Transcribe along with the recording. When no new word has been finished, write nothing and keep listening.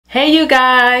Hey you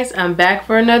guys, I'm back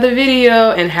for another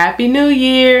video and Happy New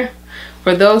Year.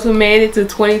 For those who made it to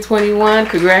 2021,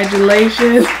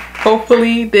 congratulations.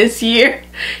 Hopefully this year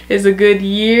is a good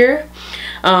year.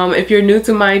 If you're new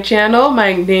to my channel,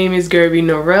 my name is Gerby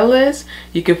Norellis.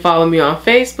 You can follow me on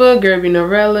Facebook, Gerby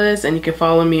Norellis, and you can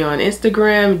follow me on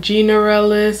Instagram, G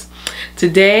Norellis.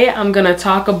 Today I'm gonna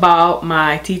talk about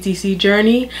my TTC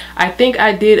journey. I think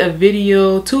I did a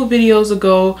video 2 videos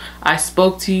ago. I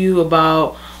spoke to you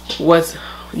about what's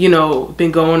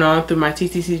been going on through my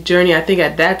TTC journey. I think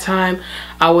at that time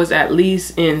I was at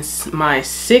least in my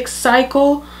 6th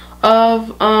cycle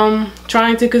of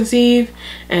trying to conceive,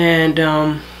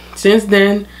 and since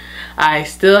then I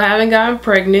still haven't gotten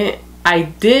pregnant. I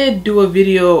did do a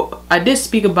video, I did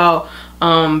speak about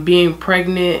being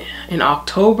pregnant in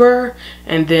October,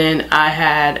 and then I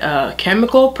had a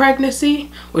chemical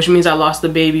pregnancy, which means I lost the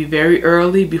baby very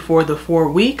early before the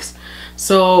 4 weeks.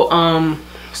 So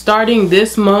starting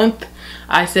this month,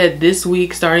 I said this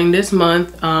week, starting this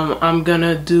month, I'm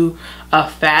gonna do a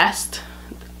fast,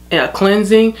 a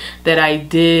cleansing that I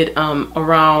did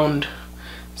around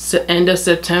end of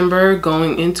September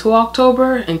going into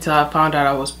October until I found out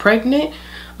I was pregnant.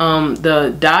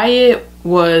 The diet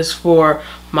was for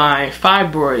my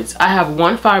fibroids. I have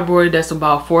one fibroid that's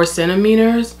about 4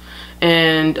 centimeters,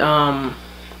 and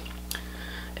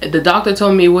the doctor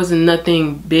told me it wasn't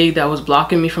nothing big that was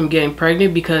blocking me from getting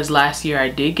pregnant, because last year I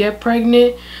did get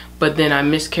pregnant, but then I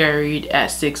miscarried at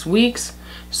 6 weeks.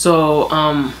 So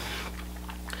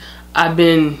I've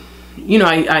been,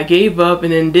 I gave up,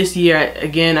 and then this year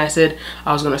again I said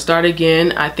I was gonna start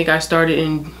again. I think I started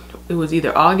in, it was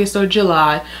either August or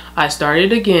July, I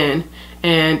started again,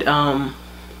 and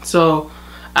so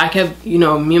I kept, me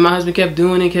and my husband kept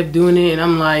doing it, and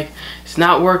I'm like, it's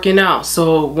not working out.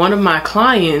 So one of my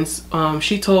clients,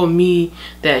 she told me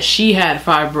that she had a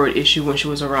fibroid issue when she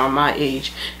was around my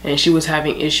age, and she was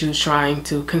having issues trying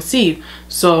to conceive.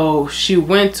 So she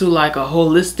went to like a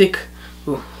holistic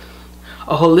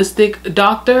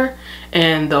doctor,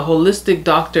 and the holistic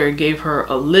doctor gave her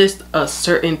a list of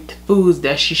certain foods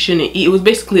that she shouldn't eat. It was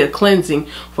basically a cleansing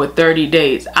for 30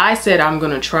 days. I said I'm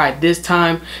gonna try this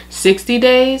time 60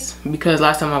 days because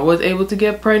last time I was able to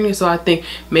get pregnant. So I think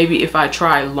maybe if I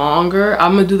try longer,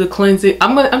 I'm gonna do the cleansing.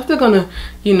 I'm still gonna,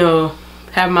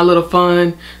 have my little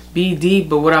fun, be deep,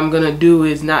 but what I'm gonna do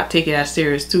is not take it as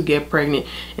serious to get pregnant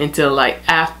until like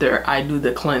after I do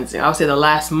the cleansing. I would say the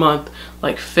last month,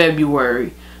 like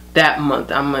February, that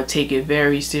month I'm gonna take it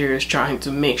very serious, trying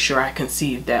to make sure I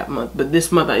conceive that month. But this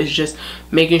month is just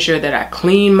making sure that I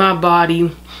clean my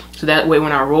body, so that way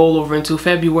when I roll over into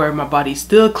February, my body's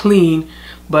still clean,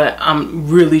 but I'm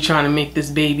really trying to make this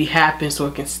baby happen so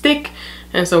it can stick,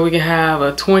 and so we can have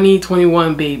a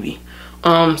 2021 baby.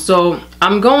 So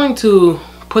I'm going to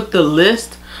put the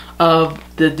list of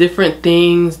the different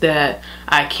things that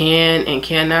I can and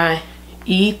cannot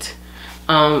eat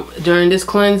during this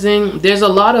cleansing. There's a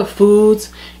lot of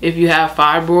foods, if you have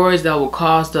fibroids, that will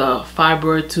cause the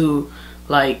fibroid to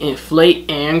like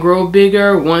inflate and grow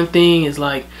bigger. One thing is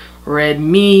like red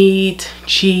meat,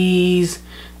 cheese,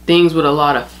 things with a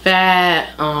lot of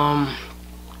fat,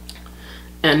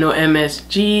 and no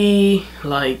MSG,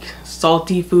 like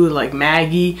salty food like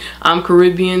Maggi. I'm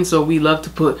Caribbean, so we love to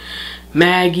put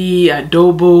Maggi,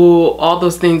 adobo, all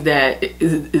those things that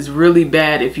is really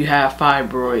bad if you have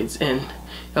fibroids. And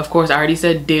of course I already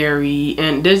said dairy,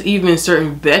 and there's even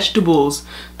certain vegetables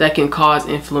that can cause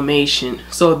inflammation.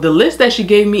 So the list that she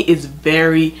gave me is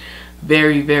very,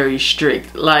 very, very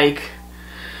strict. Like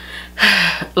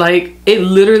it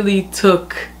literally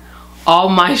took all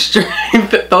my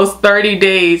strength those 30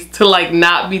 days to like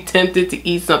not be tempted to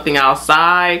eat something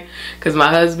outside, because my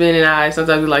husband and I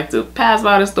sometimes we like to pass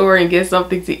by the store and get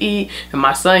something to eat, and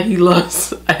my son, he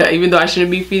loves, even though I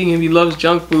shouldn't be feeding him, he loves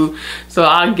junk food, so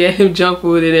I'll get him junk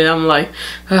food, and then I'm like,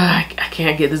 I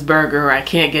can't get this burger, or I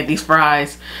can't get these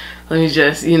fries, let me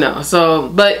just, so,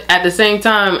 but at the same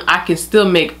time I can still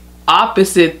make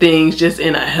opposite things just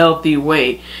in a healthy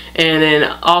way. And then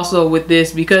also with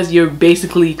this, because you're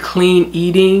basically clean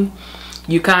eating,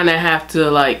 you kind of have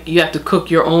to you have to cook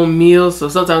your own meals. So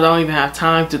sometimes I don't even have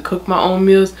time to cook my own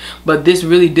meals, but this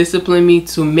really disciplined me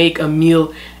to make a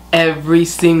meal every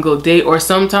single day. Or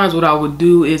sometimes what I would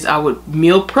do is I would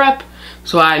meal prep,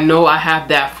 so I know I have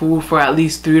that food for at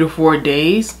least 3 to 4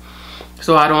 days.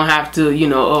 So I don't have to,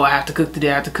 oh, I have to cook today,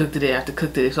 I have to cook today, I have to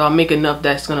cook today. So I'll make enough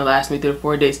that's gonna last me 3 to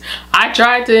 4 days. I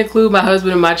tried to include my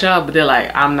husband and my child, but they're like,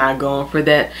 I'm not going for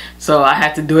that. So I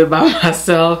had to do it by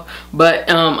myself. But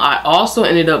I also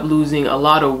ended up losing a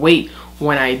lot of weight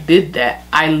when I did that.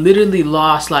 I literally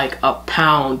lost like a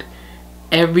pound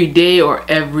every day or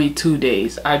every 2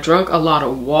 days. I drank a lot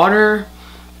of water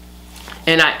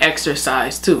and I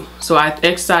exercise too. So I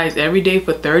exercise every day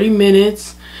for 30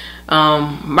 minutes.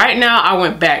 Right now I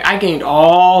went back. I gained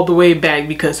all the way back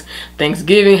because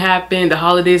Thanksgiving happened, the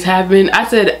holidays happened. I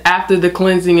said after the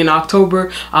cleansing in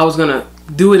October, I was gonna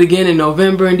do it again in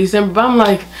November and December, but I'm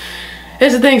like,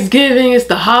 it's Thanksgiving, it's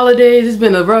the holidays, it's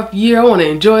been a rough year, I want to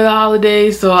enjoy the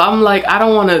holidays. So I'm like, I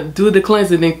don't want to do the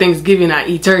cleansing. And Thanksgiving I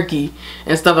eat turkey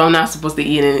and stuff I'm not supposed to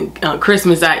eat, and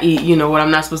Christmas I eat, you know, what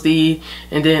I'm not supposed to eat,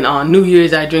 and then on New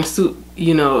Year's I drink soup,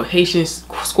 you know, Haitian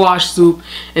squash soup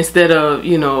instead of,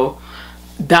 you know,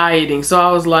 dieting. So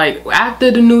I was like, after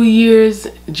the New Year's,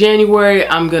 January,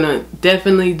 I'm gonna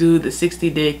definitely do the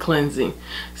 60-day cleansing.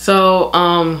 So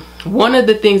one of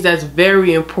the things that's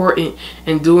very important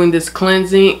in doing this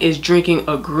cleansing is drinking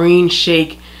a green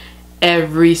shake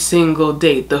every single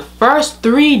day. The first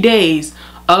 3 days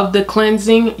of the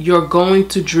cleansing, you're going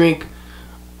to drink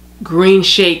green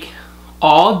shake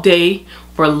all day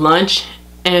for lunch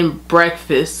and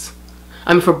breakfast.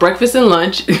 I mean, for breakfast and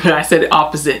lunch. I said the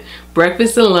opposite.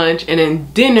 Breakfast and lunch, and then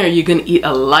dinner you're gonna eat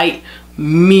a light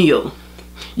meal.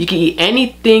 You can eat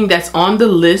anything that's on the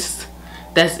list.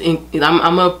 That's in,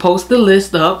 I'm gonna post the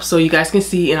list up so you guys can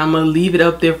see, and I'm gonna leave it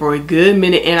up there for a good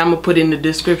minute, and I'm gonna put it in the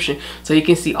description so you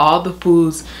can see all the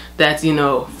foods that's, you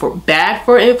know, bad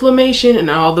for inflammation, and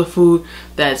all the food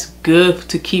that's good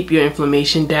to keep your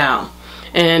inflammation down.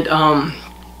 And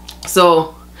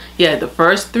so yeah, the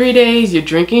first 3 days you're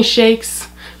drinking shakes,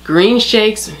 green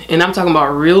shakes, and I'm talking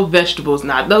about real vegetables,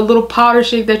 not the little powder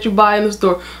shake that you buy in the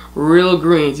store. Real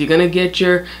greens. You're gonna get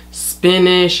your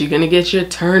spinach, you're gonna get your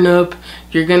turnip,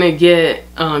 you're gonna get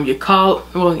your collard.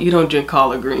 Well, you don't drink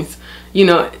collard greens, you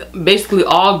know, basically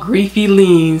all griefy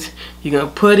leans. You're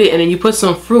gonna put it, and then you put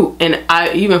some fruit. And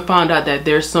I even found out that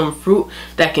there's some fruit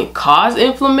that can cause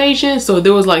inflammation. So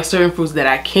there was like certain fruits that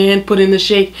I can put in the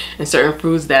shake and certain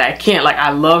fruits that I can't. Like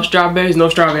I love strawberries, no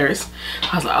strawberries.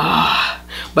 I was like, ah.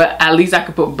 But at least I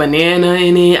could put banana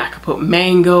in it, I could put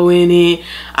mango in it,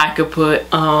 I could put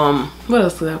what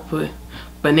else did I put?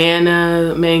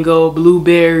 Banana, mango,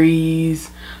 blueberries,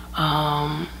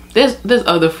 there's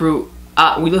other fruit.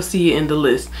 We'll see it in the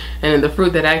list. And then the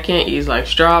fruit that I can't eat is like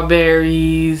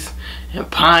strawberries and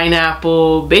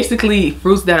pineapple. Basically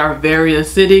fruits that are very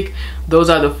acidic. Those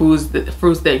are the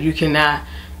fruits that you cannot,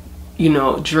 you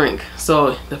know, drink.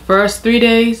 So the first 3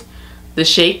 days, the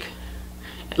shake,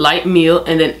 light meal,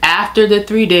 and then after the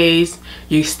 3 days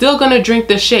you're still gonna drink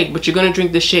the shake, but you're gonna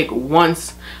drink the shake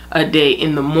once a day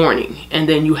in the morning, and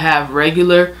then you have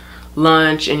regular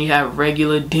lunch and you have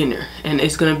regular dinner, and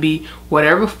it's gonna be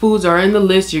whatever foods are in the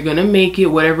list, you're gonna make it.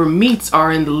 Whatever meats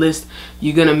are in the list,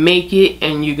 you're gonna make it,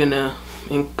 and you're gonna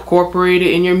incorporate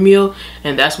it in your meal,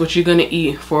 and that's what you're gonna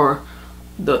eat for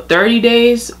the 30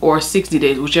 days or 60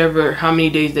 days, whichever how many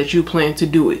days that you plan to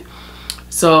do it.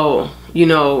 So, you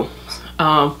know,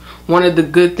 one of the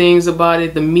good things about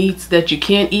it, the meats that you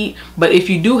can't eat, but if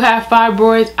you do have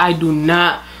fibroids, I do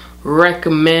not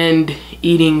recommend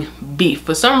eating beef.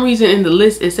 For some reason in the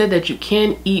list it said that you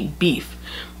can eat beef,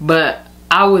 but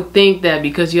I would think that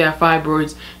because you have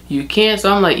fibroids you can't.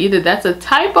 So I'm like, either that's a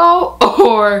typo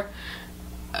or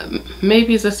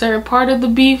maybe it's a certain part of the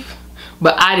beef.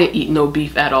 But I didn't eat no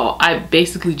beef at all. I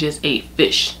basically just ate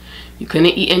fish. You couldn't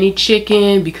eat any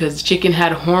chicken because chicken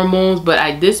had hormones. But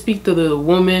I did speak to the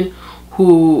woman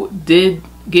who did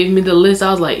give me the list.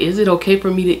 I was like, is it okay for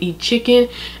me to eat chicken?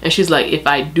 And she's like, if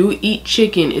I do eat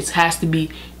chicken, it has to be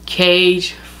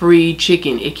cage-free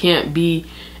chicken. It can't be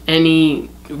any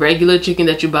regular chicken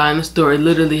that you buy in the store. It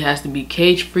literally has to be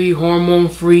cage-free,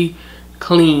 hormone-free,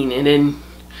 clean. And then,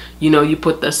 you know, you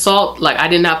put the salt. Like, I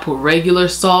did not put regular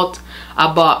salt.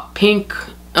 I bought pink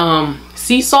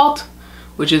sea salt,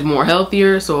 which is more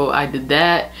healthier, so I did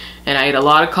that. And I ate a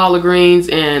lot of collard greens,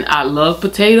 and I love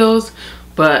potatoes,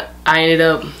 but I ended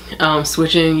up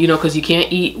switching, you know, because you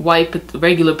can't eat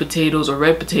regular potatoes or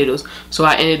red potatoes, so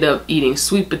I ended up eating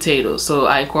sweet potatoes. So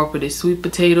I incorporated sweet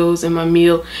potatoes in my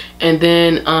meal. And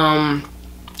then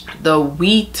the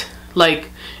wheat, like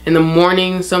in the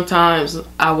morning sometimes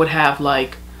I would have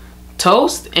like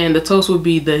toast, and the toast would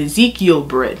be the Ezekiel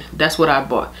bread. That's what I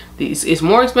bought. It's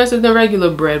more expensive than regular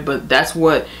bread, but that's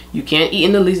what you can't eat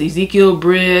in the list. Ezekiel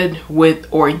bread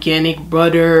with organic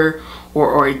butter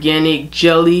or organic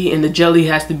jelly, and the jelly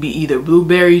has to be either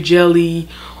blueberry jelly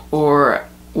or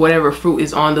whatever fruit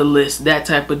is on the list, that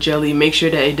type of jelly. Make sure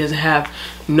that it doesn't have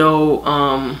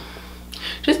no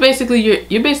just basically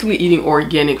you're basically eating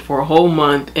organic for a whole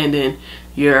month, and then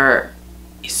your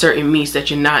certain meats that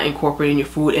you're not incorporating in your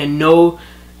food, and no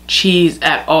cheese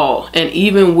at all. And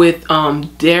even with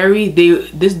dairy,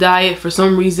 this diet, for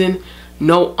some reason,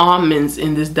 no almonds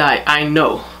in this diet. I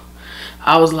know.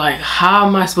 I was like, how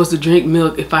am I supposed to drink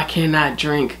milk if I cannot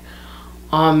drink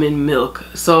almond milk?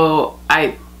 So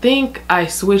I think I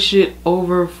switched it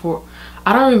over for,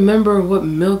 I don't remember what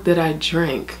milk that I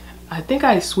drank. I think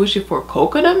I switched it for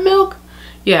coconut milk.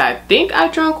 Yeah, I think I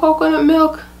drank coconut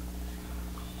milk.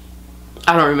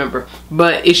 I don't remember,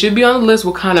 but it should be on the list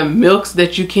what kind of milks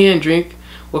that you can drink,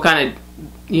 what kind of,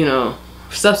 you know,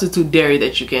 substitute dairy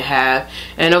that you can have.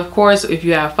 And of course, if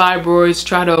you have fibroids,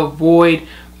 try to avoid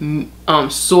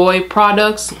soy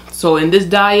products. So in this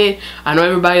diet, I know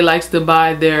everybody likes to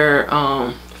buy their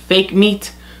fake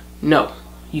meat. No,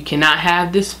 you cannot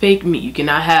have this fake meat. You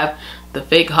cannot have the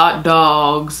fake hot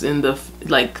dogs, and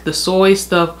the soy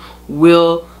stuff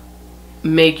will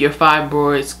make your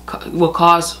fibroids, will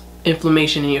cause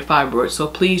inflammation in your fibroids. So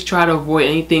please try to avoid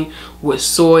anything with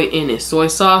soy in it. Soy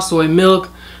sauce, soy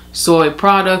milk, soy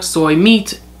products, soy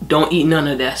meat. Don't eat none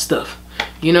of that stuff.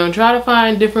 You know, try to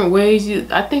find different ways.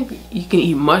 I think you can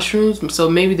eat mushrooms, so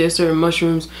maybe there's certain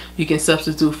mushrooms you can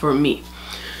substitute for meat.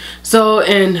 So,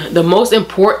 and the most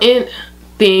important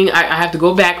thing, I have to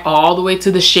go back all the way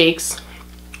to the shakes.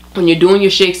 When you're doing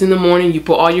your shakes in the morning, you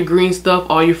put all your green stuff,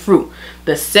 all your fruit.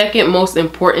 The second most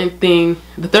important thing,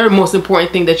 the third most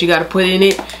important thing that you got to put in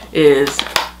it is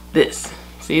this.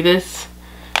 See this?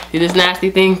 See this nasty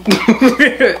thing?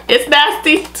 It's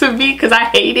nasty to me because I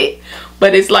hate it,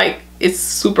 but it's like, it's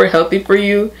super healthy for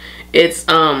you. It's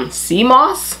sea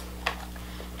moss.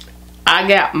 I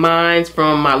got mine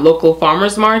from my local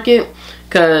farmers market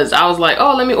because I was like,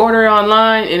 oh, let me order it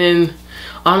online, and then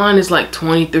online is like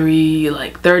 $23,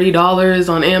 like $30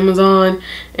 on Amazon,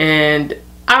 and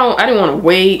I didn't want to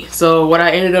wait. So what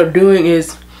I ended up doing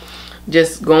is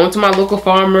just going to my local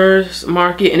farmers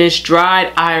market, and it's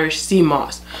dried Irish sea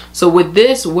moss. So with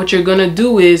this, what you're gonna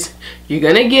do is you're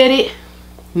gonna get it,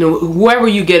 you know, whoever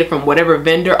you get it from, whatever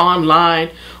vendor online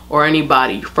or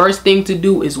anybody, first thing to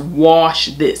do is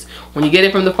wash this. When you get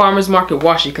it from the farmers market,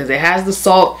 wash it, because it has the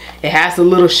salt, it has the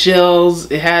little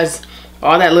shells, it has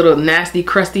all that little nasty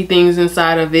crusty things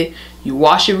inside of it. You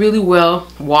wash it really well.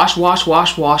 Wash, wash,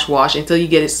 wash, wash, wash until you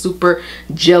get it super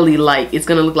jelly-like. It's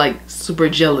gonna look like super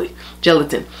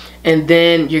gelatin. And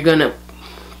then you're gonna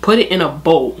put it in a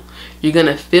bowl. You're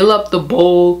gonna fill up the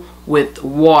bowl with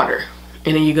water,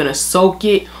 and then you're gonna soak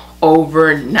it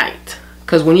overnight.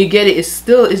 Because when you get it,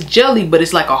 it's jelly, but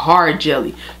it's like a hard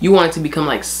jelly. You want it to become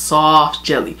like soft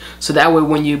jelly, so that way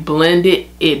when you blend it,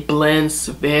 it blends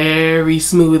very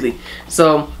smoothly.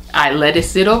 So I let it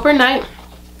sit overnight.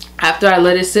 After I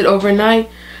let it sit overnight,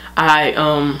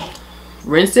 I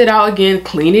rinse it out again,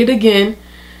 clean it again,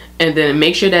 and then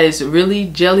make sure that it's really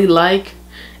jelly-like.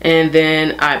 And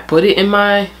then I put it in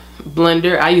my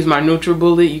blender. I use my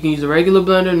NutriBullet. You can use a regular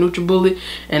blender, NutriBullet,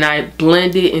 and I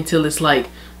blend it until it's like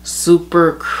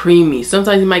super creamy.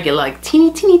 Sometimes you might get like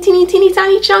teeny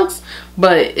tiny chunks,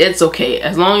 but it's okay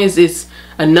as long as it's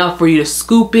enough for you to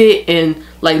scoop it. And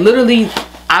like literally,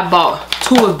 I bought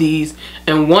 2 of these,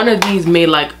 and one of these made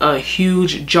like a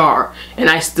huge jar, and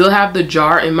I still have the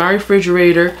jar in my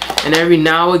refrigerator. And every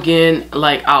now and again,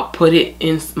 like, I'll put it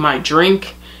in my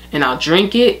drink and I'll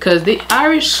drink it, because the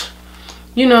Irish,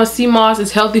 you know, sea moss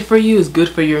is healthy for you. It's good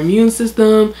for your immune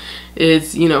system.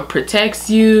 It's, you know, protects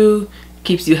you,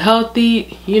 keeps you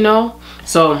healthy, you know.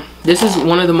 So this is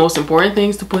one of the most important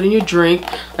things to put in your drink.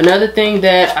 Another thing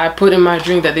that I put in my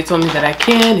drink that they told me that I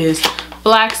can is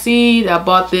flaxseed. I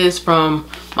bought this from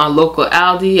my local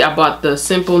Aldi. I bought the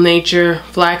Simple Nature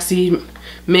flaxseed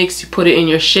mix. You put it in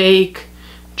your shake,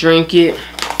 drink it.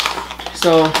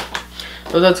 So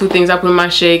those are 2 things I put in my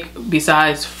shake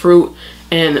besides fruit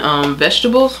and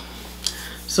vegetables.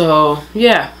 So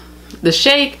yeah, the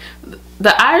shake,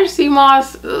 the Irish sea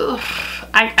moss,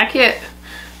 I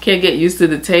can't get used to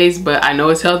the taste, but I know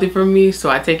it's healthy for me, so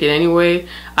I take it anyway.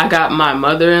 I got my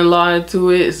mother-in-law into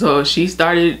it, so she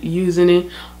started using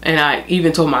it, and I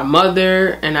even told my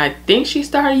mother, and I think she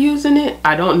started using it.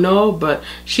 I don't know, but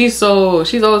she's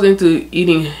always into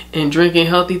eating and drinking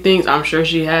healthy things. I'm sure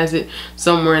she has it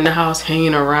somewhere in the house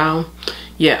hanging around.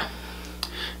 Yeah,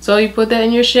 so you put that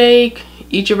in your shake,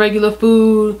 eat your regular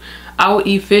food. I would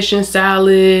eat fish and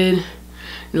salad,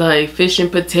 like fish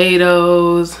and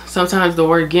potatoes, sometimes the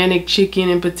organic chicken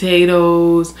and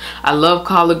potatoes. I love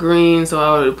collard greens, so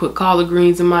I would put collard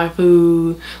greens in my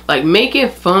food. Like, make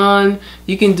it fun.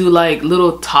 You can do like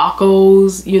little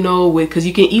tacos, you know, because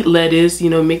you can eat lettuce, you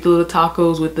know, make the little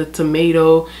tacos with the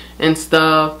tomato and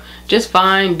stuff. Just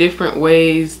find different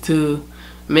ways to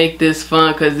make this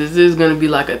fun, because this is going to be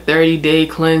like a 30-day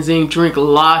cleansing. Drink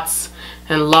lots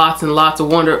and lots of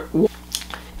water.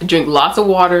 Drink lots of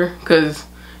water, because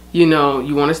you know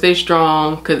you want to stay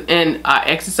strong. And I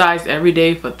exercised every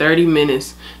day for 30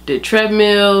 minutes. Did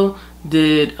treadmill,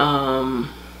 did my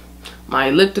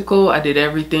elliptical. I did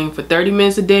everything for 30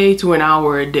 minutes a day to an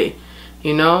hour a day,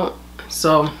 you know.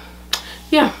 So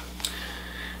yeah,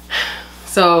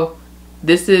 so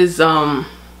this is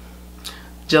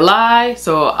July,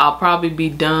 so I'll probably be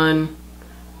done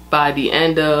by the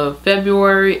end of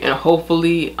February, and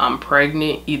hopefully I'm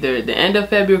pregnant either the end of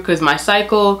February, because my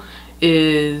cycle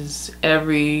is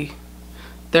every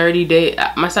 30 days.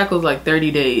 My cycle is like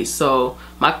 30 days, so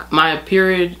my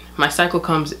period, my cycle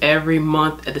comes every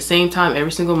month at the same time,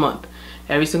 every single month.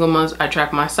 Every single month I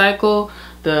track my cycle.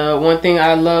 The one thing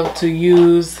I love to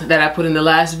use that I put in the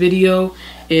last video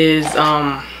is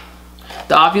the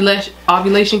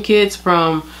ovulation kits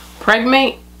from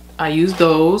Pregmate. I use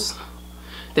those.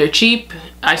 They're cheap.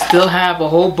 I still have a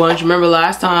whole bunch. Remember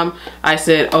last time I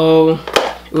said, oh,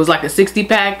 it was like a 60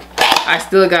 pack. I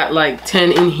still got like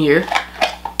 10 in here.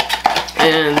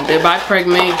 And they're by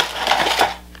Pregmate.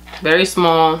 Very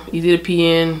small, easy to pee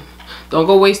in. Don't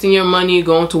go wasting your money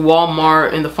going to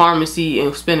Walmart and the pharmacy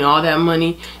and spending all that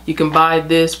money. You can buy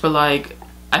this for like,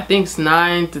 I think it's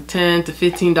 $9 to $10 to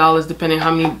 $15 depending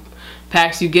how many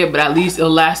packs you get, but at least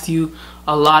it'll last you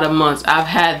a lot of months. I've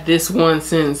had this one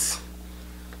since,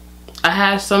 I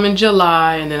had some in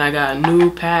July, and then I got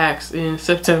new packs in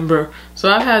September. So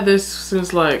I've had this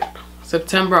since like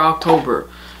September, October.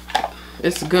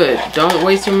 It's good. Don't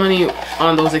waste your money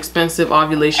on those expensive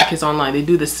ovulation kits online. They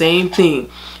do the same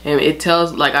thing, and it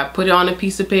tells, like, I put it on a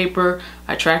piece of paper.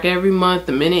 I track every month.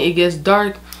 The minute it gets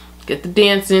dark, get the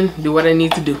dancing, do what I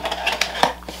need to do.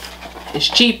 It's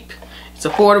cheap, it's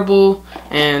affordable,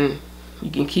 and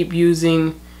you can keep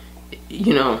using,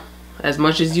 you know, as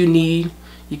much as you need.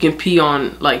 You can pee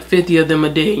on like 50 of them a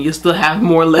day and you'll still have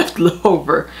more left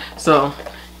over. So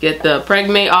get the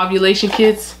Pregmate ovulation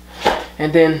kits.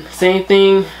 And then same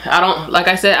thing, like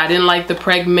I said, I didn't like the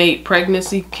Pregmate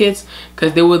pregnancy kits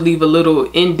because they would leave a little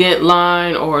indent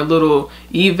line or a little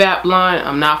evap line.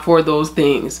 I'm not for those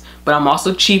things. But I'm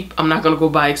also cheap. I'm not gonna go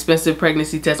buy expensive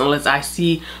pregnancy tests unless I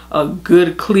see a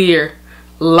good clear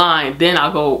line. Then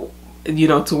I'll go, you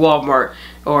know, to Walmart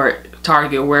or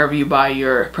Target, wherever you buy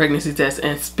your pregnancy test,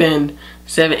 and spend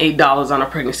 $7, $8 on a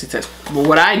pregnancy test. But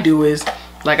what I do is,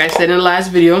 like I said in the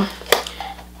last video,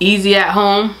 easy at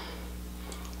home.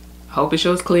 I hope it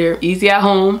shows clear. Easy at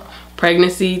home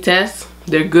pregnancy tests.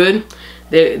 They're good.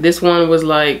 This one was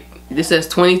like, this says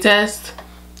 20 tests.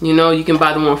 You know, you can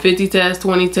buy the 150 test,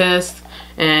 20 tests,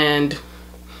 and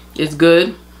it's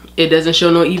good. It doesn't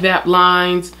show no evap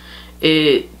lines.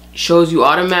 It shows you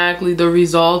automatically the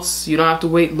results. You don't have to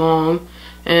wait long,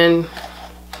 and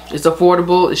it's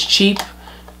affordable. It's cheap.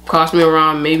 Cost me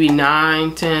around maybe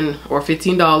 $9, $10, or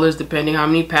 $15 depending how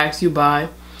many packs you buy.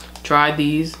 Try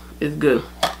these. It's good.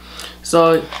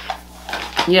 So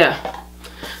yeah,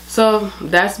 so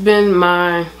that's been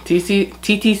my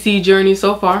TTC journey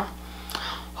so far.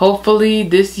 Hopefully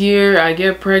this year I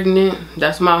get pregnant.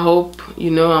 That's my hope.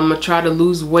 You know, I'm gonna try to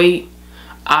lose weight.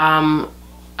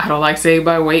 I don't like saying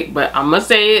by weight, but I'm gonna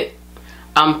say it.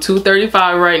 I'm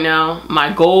 235 right now.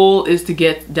 My goal is to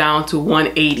get down to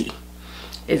 180.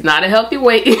 It's not a healthy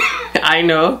weight, I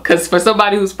know, because for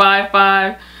somebody who's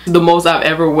 5'5", the most I've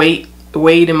ever weighed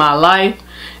in my life.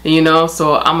 You know,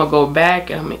 so I'm gonna go back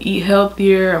and I'm gonna eat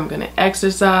healthier. I'm gonna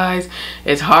exercise.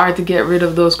 It's hard to get rid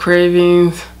of those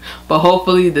cravings, but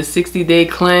hopefully the 60-day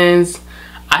cleanse,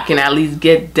 I can at least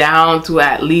get down to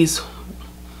at least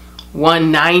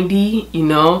 190, you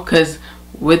know, because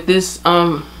with this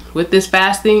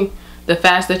fasting, the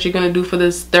fast that you're gonna do for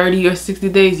this 30 or 60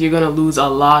 days, you're gonna lose a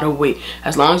lot of weight.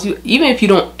 As long as you, even if you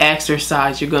don't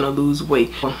exercise, you're gonna lose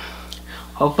weight.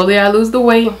 Hopefully I lose the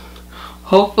weight.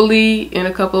 Hopefully in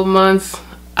a couple of months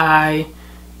I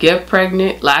get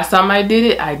pregnant. Last time I did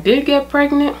it, I did get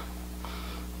pregnant,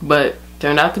 but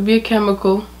turned out to be a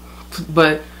chemical.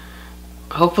 But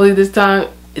hopefully this time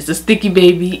it's a sticky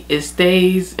baby. It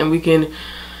stays, and we can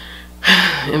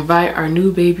invite our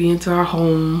new baby into our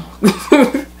home.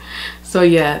 So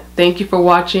yeah, thank you for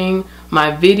watching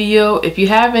my video. If you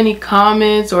have any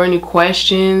comments or any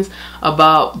questions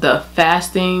about the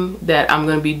fasting that I'm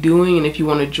going to be doing, and if you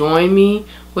want to join me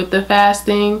with the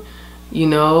fasting, you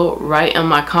know, write in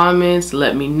my comments,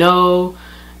 let me know.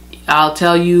 I'll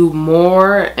tell you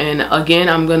more. And again,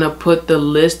 I'm going to put the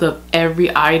list of every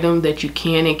item that you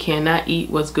can and cannot eat,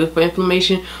 what's good for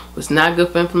inflammation, what's not good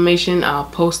for inflammation. I'll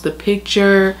post the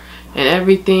picture and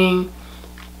everything.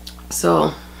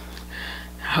 So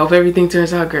I hope everything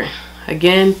turns out great.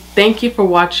 again, thank you for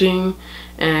watching,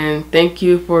 and thank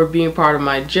you for being part of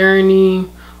my journey.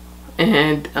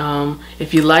 And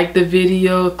if you like the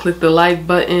video, click the like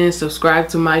button, subscribe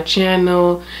to my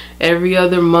channel. Every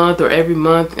other month or every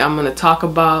month, I'm going to talk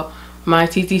about my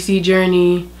TTC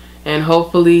journey, and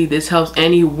hopefully this helps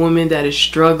any woman that is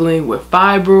struggling with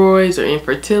fibroids or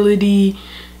infertility.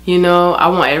 You know, I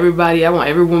want every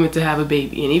woman to have a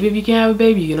baby, and even if you can't have a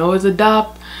baby, you can always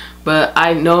adopt. But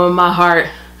I know in my heart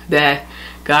that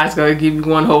God's going to give you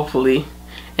one, hopefully.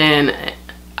 And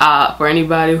for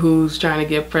anybody who's trying to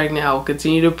get pregnant, I will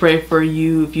continue to pray for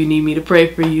you if you need me to pray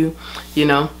for you, you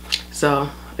know. So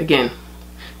again,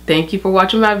 thank you for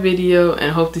watching my video,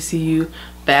 and hope to see you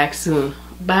back soon.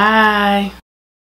 Bye.